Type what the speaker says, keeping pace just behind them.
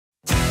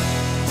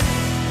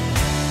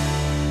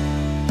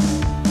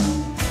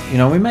You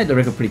know, we made the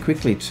record pretty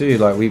quickly too.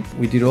 Like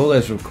we did all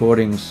those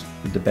recordings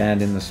with the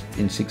band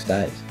in 6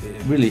 days.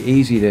 Really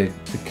easy to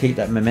keep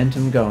that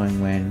momentum going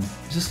when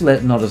it's just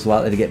not as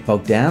likely to get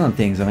bogged down on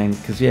things. I mean,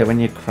 because yeah, when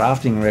you're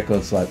crafting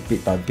records like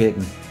bit by bit,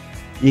 and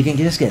you can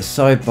just get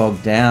so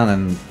bogged down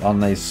and on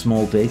these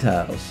small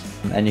details,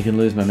 and you can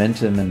lose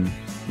momentum and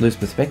lose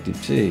perspective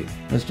too.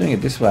 Whereas doing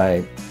it this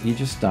way, you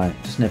just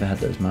never had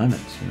those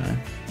moments, you know.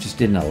 Just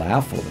didn't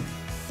allow for them.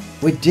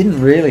 We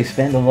didn't really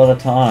spend a lot of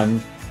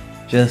time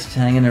just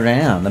hanging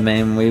around. I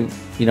mean, we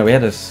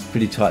had a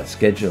pretty tight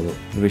schedule.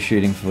 We were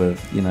shooting for,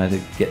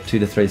 to get 2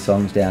 to 3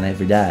 songs down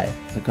every day.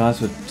 The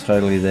guys were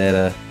totally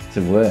there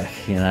to work,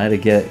 to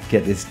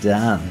get this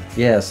done.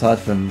 Yeah, aside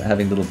from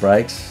having little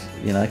breaks,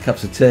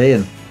 cups of tea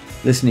and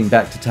listening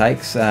back to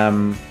takes,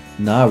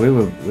 no, we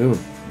were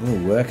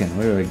working.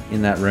 We were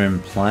in that room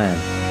playing.